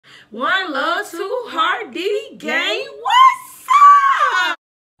One love, two heart, Diddy gang. What's up?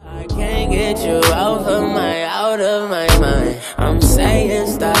 I can't get you out of my mind. I'm saying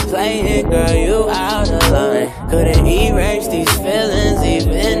stop playing, girl, you out of line. Couldn't erase these feelings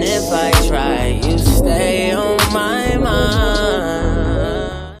even if I try. You stay on my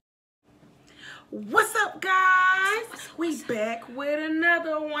mind. What's up, guys? We back with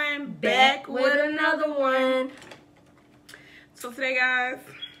another one. Back with another one. So today, guys,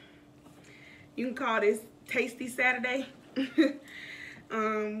 you can call this Tasty Saturday. We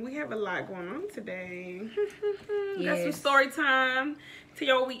have a lot going on today. Got some story time. Tell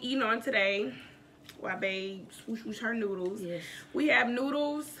y'all what we eating on today. While babe swoosh her noodles. Yes. We have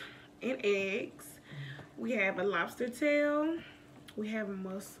noodles and eggs. We have a lobster tail. We have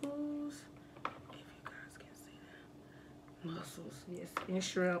mussels. If you guys can see that. Mussels, yes. And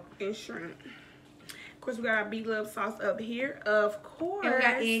shrimp. And shrimp. Of course, we got our beef love sauce up here. Of course. And we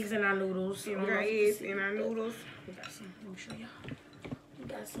got eggs in our noodles. And we got eggs in our noodles. We got some. Let me show y'all. We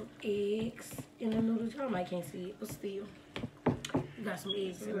got some eggs in the noodles. Y'all might can't see it, but still. We got some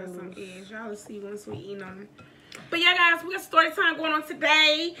eggs in the noodles. Some eggs. Y'all will see once we eat on them. But yeah, guys, we got story time going on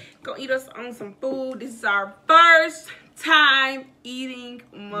today. Go eat us on some food. This is our first time eating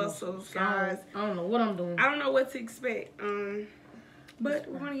mussels, guys. I don't know what I'm doing. I don't know what to expect. But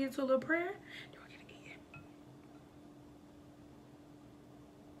we're gonna get into a little prayer.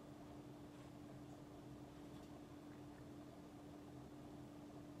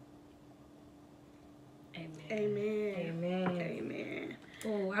 Amen. Amen. Amen.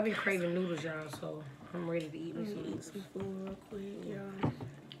 Oh, I've been craving noodles, y'all, so I'm ready to eat me some noodles. Some food real quick, y'all.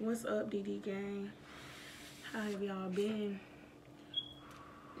 What's up, DD gang? How have y'all been?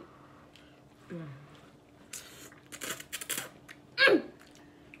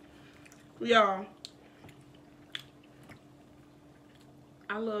 Y'all,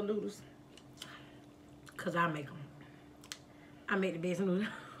 I love noodles. Cause I make them. I make the best noodles.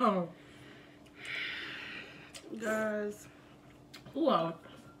 Guys, well,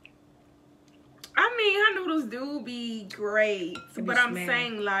 I mean, her noodles do be great, but I'm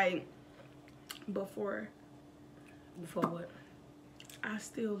saying like before what? I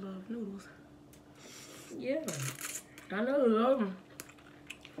still love noodles. Yeah, I know you love them,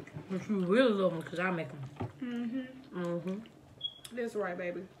 but you really love them because I make them. That's right,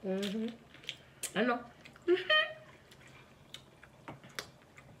 baby. I know.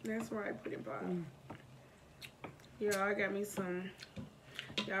 That's right, pretty pop. Yeah, I got me some.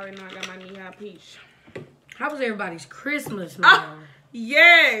 Y'all already know I got my knee-high peach. How was everybody's Christmas, man? Oh,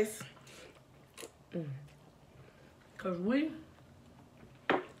 yes. Because we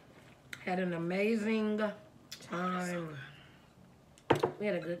had an amazing time. We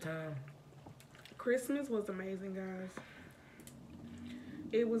had a good time. Christmas was amazing, guys.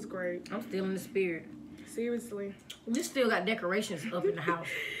 It was great. I'm still in the spirit. Seriously. We still got decorations up in the house.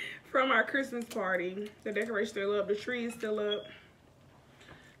 From our Christmas party. The decoration's still up. The tree is still up.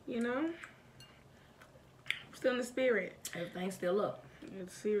 You know? Still in the spirit. Everything's still up.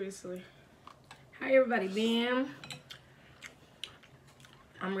 Seriously. How everybody been?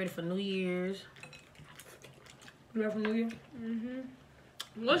 I'm ready for New Year's. You ready for New Year?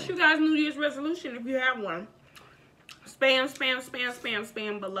 What's you guys' New Year's resolution if you have one? Spam, spam, spam, spam,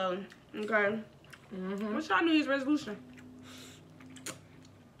 spam below. Okay? What's your New Year's resolution?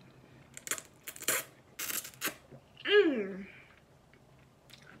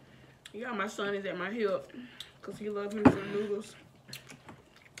 Yeah, my son is at my hip because he loves him some noodles.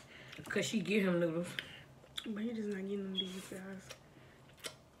 Because she give him noodles. But he just not getting them these, guys.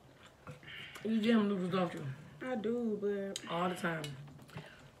 You give him noodles, don't you? I do, but... all the time.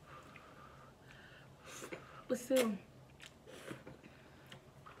 But still.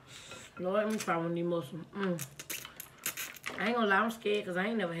 Lord, let me try one of these mussels. I ain't gonna lie, I'm scared because I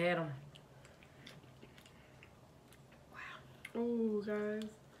ain't never had them. Wow. Oh, guys.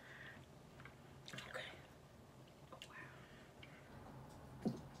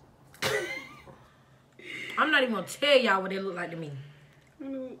 I'm not even gonna tell y'all what they look like to me.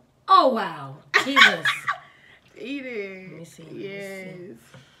 Oh wow, Jesus! Eat it. Let me see. Yes.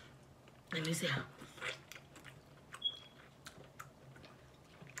 Let me see.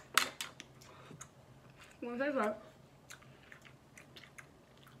 What does that like?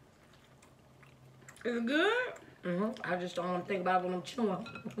 Is it good? I just don't want to think about it when I'm chewing.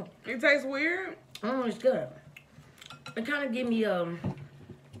 It tastes weird. It's good. It kind of give me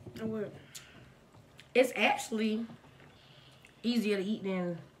What? It's actually easier to eat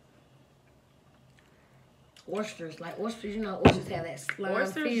than oysters. Like oysters, you know, oysters have that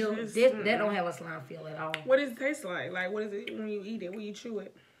slime feel. That don't have a slime feel at all. What does it taste like? Like, what is it when you eat it? When you chew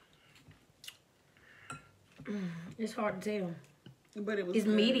it? It's hard to tell. But it was It's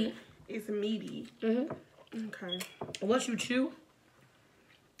good. meaty. It's meaty. Okay. Once you chew,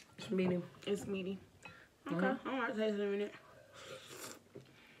 it's meaty. It's meaty. Okay. I want to taste it in a minute.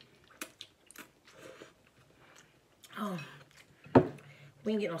 Oh.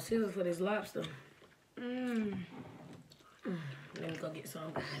 We ain't get no scissors for this lobster. Let me go get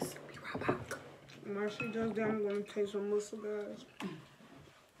some, guys. Be right back. While she does that, I'm going to taste some mussel, guys.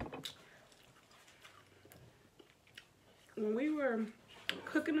 When we were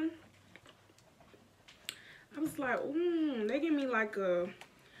cooking them, I was like, they give me like a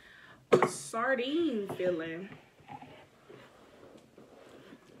sardine feeling.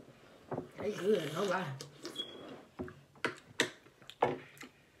 They good, no lie.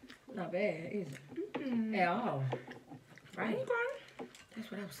 Not bad, is it? At all. Right? Okay. That's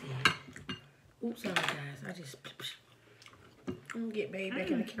what I was saying. Oops, sorry guys. I just... I'm gonna get babe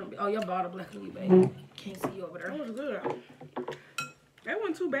back in the camera. Oh, your bottle black on you, babe. Can't see you over there. That was good. That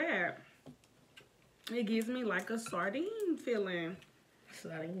wasn't too bad. It gives me like a sardine feeling.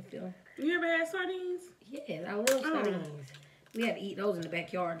 Sardine feeling? You ever had sardines? Yeah, I love sardines. We had to eat those in the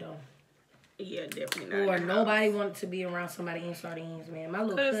backyard, though. Yeah, definitely not. Or nobody wanted to be around somebody eating sardines, man. My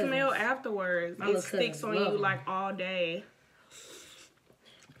little Cause cousins, it smell afterwards. It sticks on you like all day.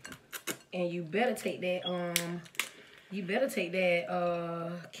 And you better take that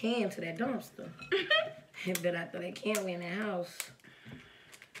can to that dumpster. But after that can, we in that house.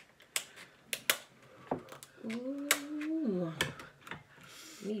 Ooh,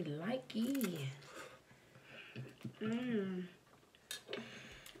 me likey.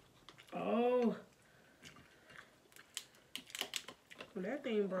 Oh, Well, that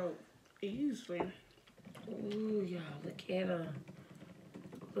thing broke easily. ooh, y'all, look at her.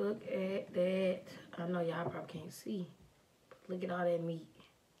 Look at that. I know y'all probably can't see. Look at all that meat.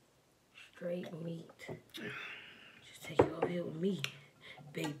 Straight meat. Just take it over here with me,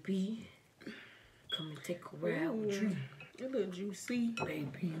 baby. Come and take a ride with you. It look juicy.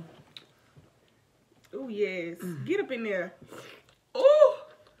 Baby. Oh, yes. Get up in there. Oh!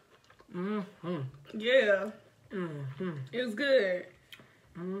 Yeah. It was good.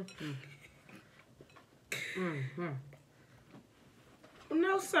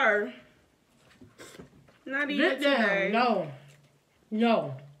 No, sir. Not even today. No.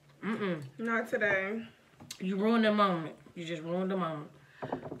 No. Not today. You ruined the moment. You just ruined the moment.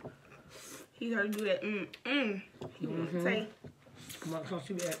 He got to do that. Say. Come on, don't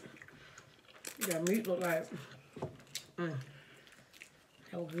see that. That meat look like.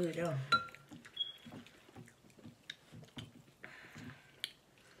 That was good, though.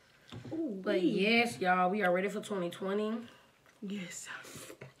 Ooh, But yes, y'all, we are ready for 2020. yes.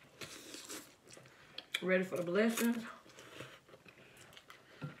 Ready for the blessings.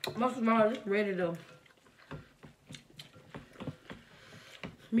 Most of all, just ready to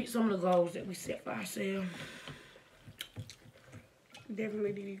meet some of the goals that we set for ourselves.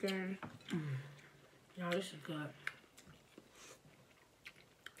 Definitely did it again. Y'all, this is good.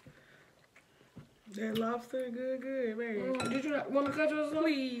 That lobster, good, baby. Did you want to cut yours?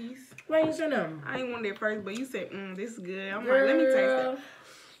 Please. Why you say them? I ain't want that first, but you said, this is good. I'm like, let me taste it.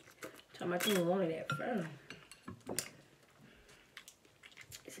 Talking about you wanted that first.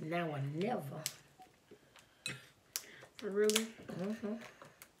 It's now or never. Really?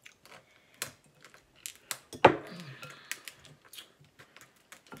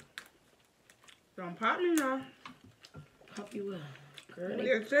 Don't pop me now. Pop you up. Girl,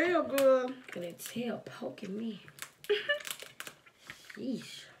 Your tail good. Look at that tail poking me.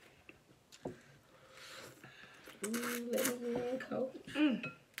 Sheesh. Ooh, let me in, coach.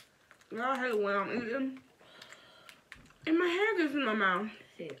 Y'all hate when I'm eating. And my hair gets in my mouth.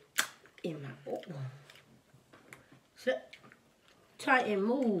 In my tight and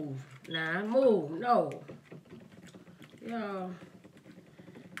move. Nah, move. No. Y'all,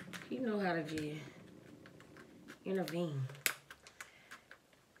 you know how to just intervene.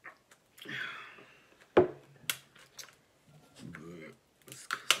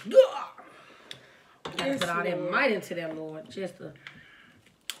 Gotta put all that might into that, Lord. Just to,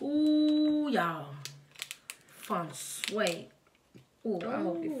 ooh, y'all. Fun sway. Ooh, I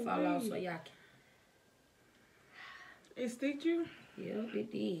hope it fall out so y'all can. It sticked you? Yep,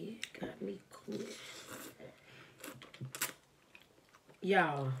 it did. Got me cool.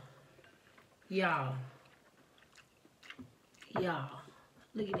 Y'all.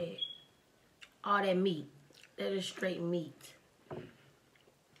 Look at that. All that meat. That is straight meat.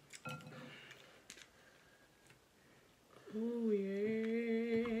 Ooh,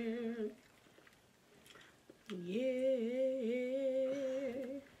 yeah. Yeah.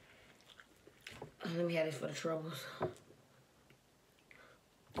 Let me have this for the troubles.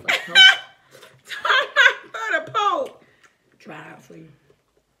 For the poke. For the poke. Try it out for you.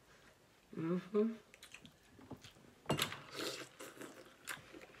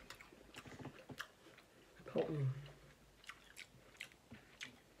 Poke me.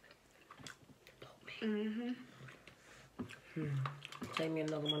 Take me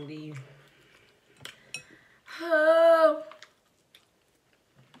another one of these. Oh.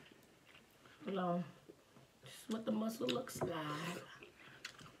 Hold on. This is what the mussel looks like.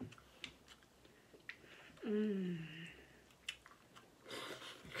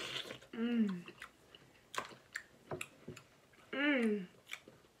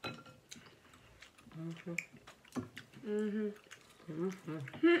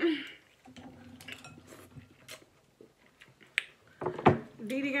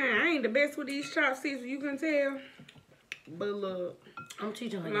 Didi gang, I ain't the best with these chopsticks, you can tell. But look, I'm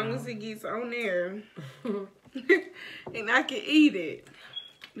teaching her. As long as it gets on there and I can eat it,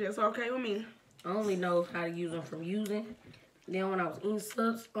 that's okay with me. I only know how to use them from using. Then when I was eating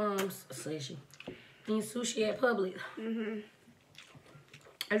sushi at Publix,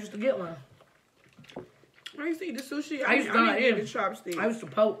 I used to get one. I used to eat the sushi. I used to eat the chopsticks. I used to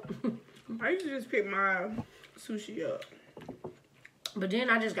poke. I used to just pick my sushi up. But then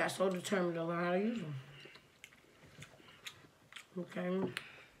I just got so determined to learn how to use them. Okay.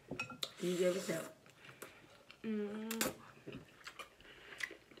 You get it out.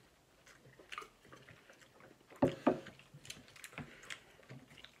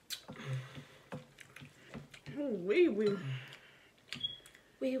 Oh, wee.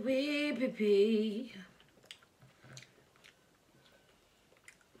 Wee, pee.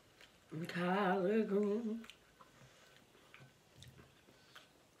 Collard green.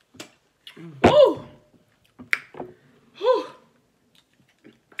 Ooh. Whew.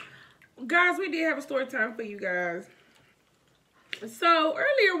 Guys, we did have a story time for you guys. So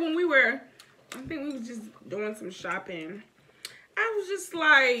earlier when I think we was just doing some shopping, I was just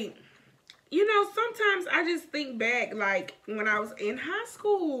like, you know, sometimes I just think back, like, when I was in high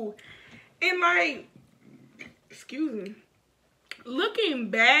school. And, like, excuse me,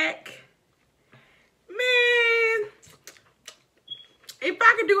 looking back, man, if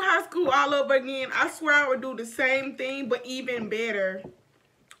I could do high school all over again, I swear I would do the same thing, but even better.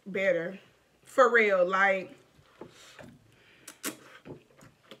 For real, like,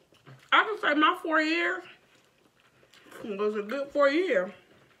 I can say my 4 years was a good 4 years.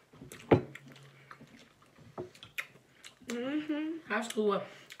 High school,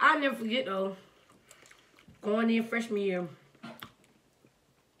 I'll never forget though, going in freshman year.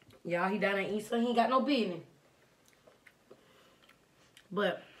 Y'all, he down in East, so he ain't got no business.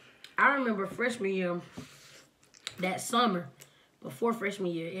 But I remember freshman year, that summer, before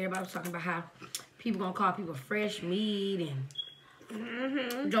freshman year, everybody was talking about how people gonna call people fresh meat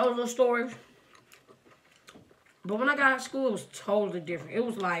and those little stories. But when I got out of school, it was totally different. It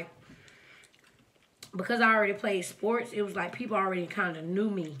was like, because I already played sports, it was like people already kind of knew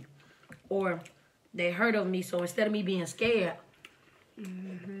me. Or they heard of me. So instead of me being scared,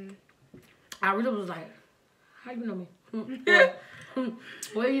 I really was like, how you know me?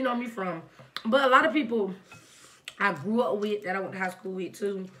 Where you know me from? But a lot of people I grew up with, that I went to high school with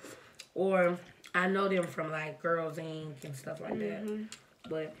too. Or I know them from like Girls Inc. and stuff like that.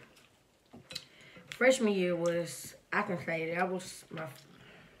 But freshman year was, I can say that was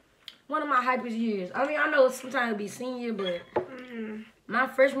one of my hypest years. I mean, I know sometimes it'll be senior, but my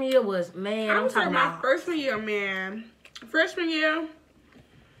freshman year was, man, I'm talking about my freshman year, man. Freshman year,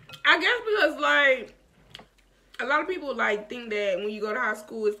 I guess because, like, a lot of people, like, think that when you go to high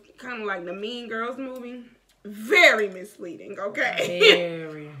school, it's kind of like the Mean Girls movie. Very misleading, okay?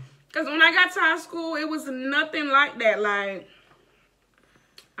 Very. Because when I got to high school, it was nothing like that. Like,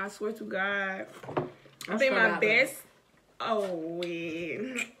 I swear to God, I think my best... Oh,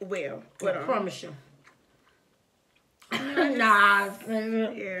 well, I promise you. Nah.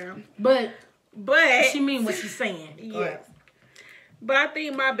 Yeah. But But she mean what she's saying. Yes. But I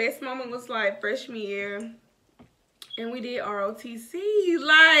think my best moment was like freshman year, and we did ROTC.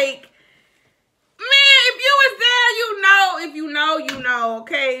 Like, man, if you was there, you know. If you know, you know.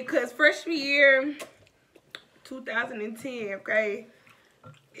 Okay, because freshman year, 2010. Okay,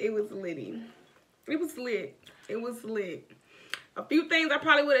 it was litty. It was lit. It was lit. A few things I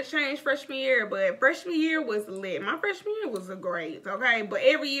probably would have changed freshman year, but freshman year was lit. My freshman year was great, okay? But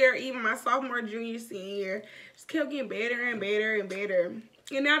every year, even my sophomore, junior, senior year, just kept getting better and better and better.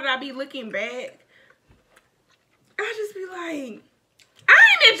 And now that I be looking back, I just be like, I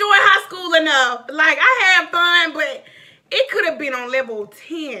didn't enjoy high school enough. Like, I had fun, but it could have been on level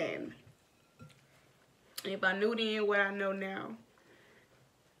 10. If I knew then what I know now,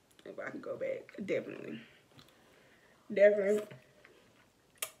 if I could go back, definitely. Definitely.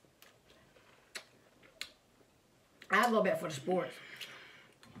 I'll go back for the sports.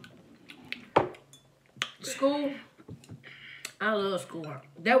 School, I love school.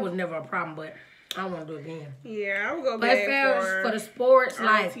 That was never a problem, but I want to do it again. Yeah, I would go but back for the sports,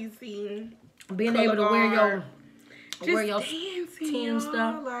 like ROTC, being able to wear your dancing, team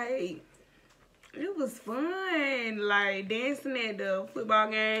stuff. Like, it was fun. Like, dancing at the football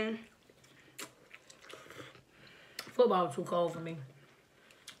game. Football was too cold for me.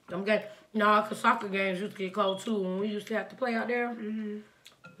 No, because soccer games used to get cold too when we used to have to play out there.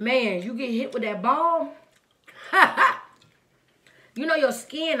 Man, you get hit with that ball. You know your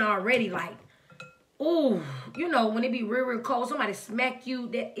skin already like, ooh, you know, when it be real, real cold, somebody smack you,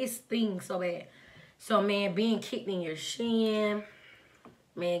 that it stings so bad. So, man, being kicked in your shin,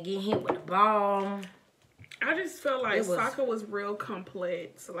 man, getting hit with the ball. I just felt like soccer was real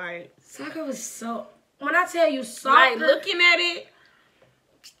complex. Like, soccer was so, when I tell you soccer. Like, looking at it,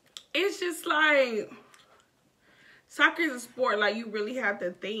 it's just like, soccer is a sport, like, you really have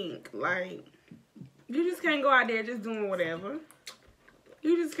to think. Like, you just can't go out there just doing whatever.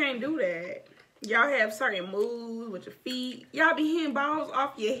 You just can't do that. Y'all have certain moves with your feet. Y'all be hitting balls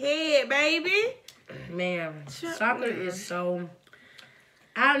off your head, baby. Man, soccer is so...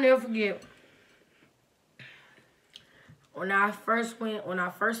 I'll never forget when I first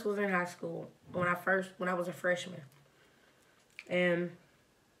was in high school, when I was a freshman. And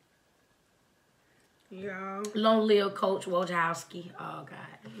yeah, long live Coach Wojciechowski. Oh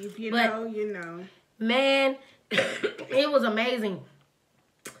God. If you know, you know. Man, it was amazing.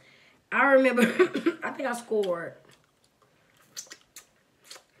 I remember I think I scored.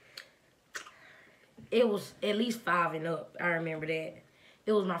 It was at least 5 and up. I remember that.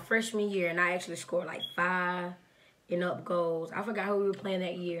 It was my freshman year, and I actually scored like 5 and up goals. I forgot who we were playing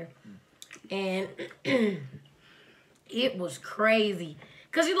that year. And it was crazy.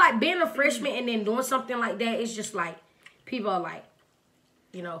 Because you like being a freshman and then doing something like that, it's just like, people are like,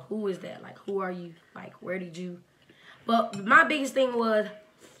 you know, who is that? Like, who are you? Like, where did you? But my biggest thing was,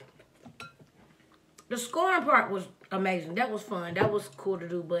 the scoring part was amazing. That was fun. That was cool to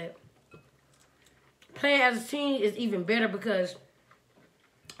do. But playing as a team is even better because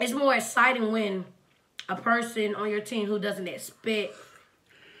it's more exciting when a person on your team who doesn't expect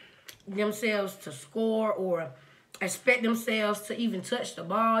themselves to score or expect themselves to even touch the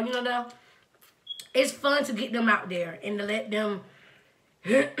ball, you know, it's fun to get them out there and to let them,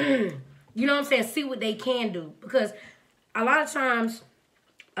 you know what I'm saying, see what they can do. Because a lot of times,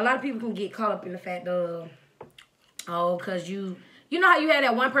 a lot of people can get caught up in the fact of, oh, because you know how you had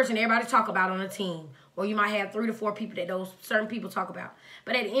that one person everybody talk about on a team, or you might have 3 to 4 people that those certain people talk about.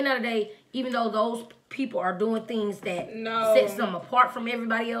 But at the end of the day, even though those people are doing things that sets them apart from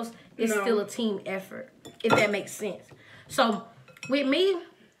everybody else, it's still a team effort, if that makes sense. So with me,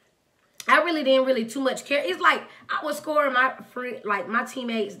 I really didn't too much care. It's like I was scoring my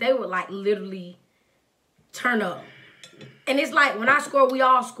teammates, they would like literally turn up. And it's like when I score, we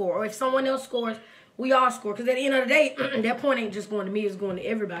all score. Or if someone else scores, we all score. Because at the end of the day, that point ain't just going to me, it's going to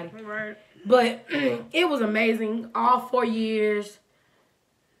everybody. Right. But it was amazing. All 4 years,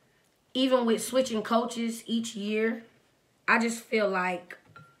 even with switching coaches each year, I just feel like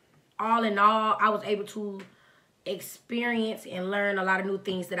all in all, I was able to experience and learn a lot of new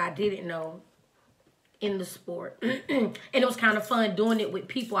things that I didn't know in the sport. And it was kind of fun doing it with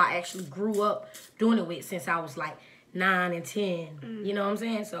people I actually grew up doing it with since I was like 9 and 10. You know what I'm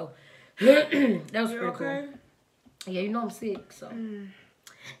saying? So that was pretty cool. Yeah, you know I'm sick, so.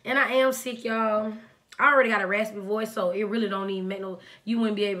 And I am sick, y'all. I already got a raspy voice, so it really don't even make no, you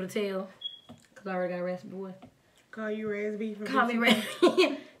wouldn't be able to tell. Because I already got a raspy voice. Call you raspy. Call me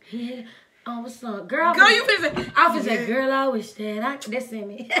raspy. Yeah. Oh, what's up? Girl, you finna I was like, girl, I wish that that's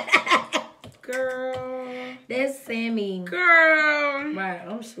Sammy. Girl. That's Sammy. Girl. Right,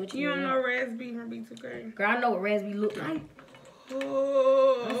 I'm switching. You don't know Raspy from B2K. Girl, I know what Raspy look like.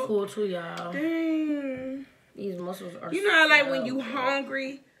 Oh. I'm full too, y'all. Dang. These muscles are You know how like when you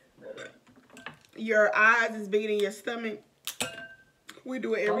hungry, your eyes is bigger than your stomach? We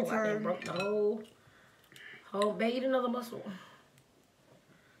do it every time. I broke the whole babe, eat another muscle.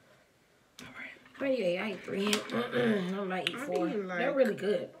 How many you ate? I ate 3. I might eat 4. Like, they're really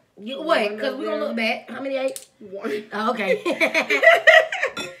good. Wait, because we're going to look back. How many you ate? 1. Oh, okay.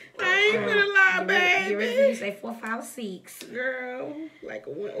 I ain't gonna lie, baby. You ready to say 4, 5, 6. Girl, like a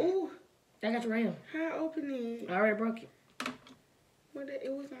 1. Ooh. I got you right here. How I open it? I already broke it. What?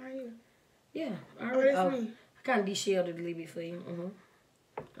 It was right here. Yeah. I already. That's me. I kind of de-shelled it a little bit for you.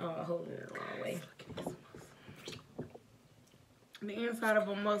 Oh, I hold it the wrong way. The inside of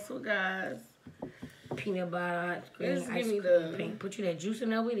a mussel, guys. Peanut butter, cream, Just ice give me cream, the... pink. Put you that juice in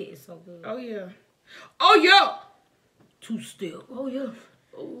there with it. It's so good. Oh, yeah. Oh, yeah. Too still. Oh, yeah.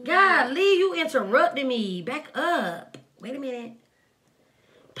 Ooh. God, Lee, you interrupted me. Back up. Wait a minute.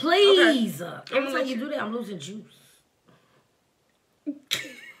 Please. Okay. Every time you do that, I'm losing juice.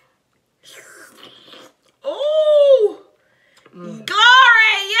 Ooh. Glory.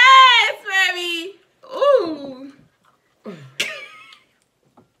 Yes, baby. Ooh.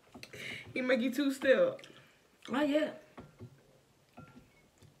 He make you too still. Oh, yeah.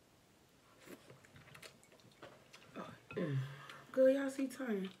 Good, y'all see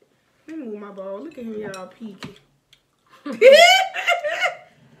time. Let me move my bowl. Look at him, y'all peeking.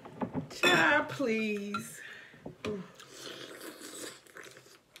 Child, please.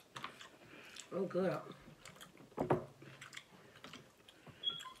 Oh, good.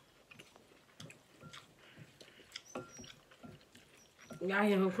 Y'all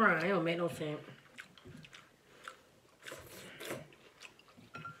hear him crying. It don't make no sense.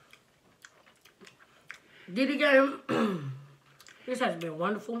 Diddy game. This has been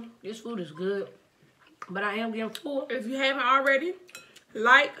wonderful. This food is good. But I am getting full. If you haven't already,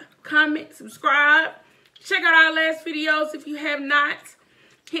 like, comment, subscribe. Check out our last videos if you have not.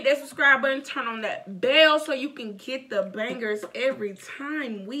 Hit that subscribe button. Turn on that bell so you can get the bangers every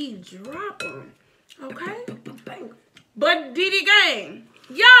time we drop them. Okay? But Diddy Gang,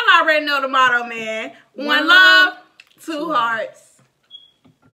 y'all already know the motto, man. One love, two hearts.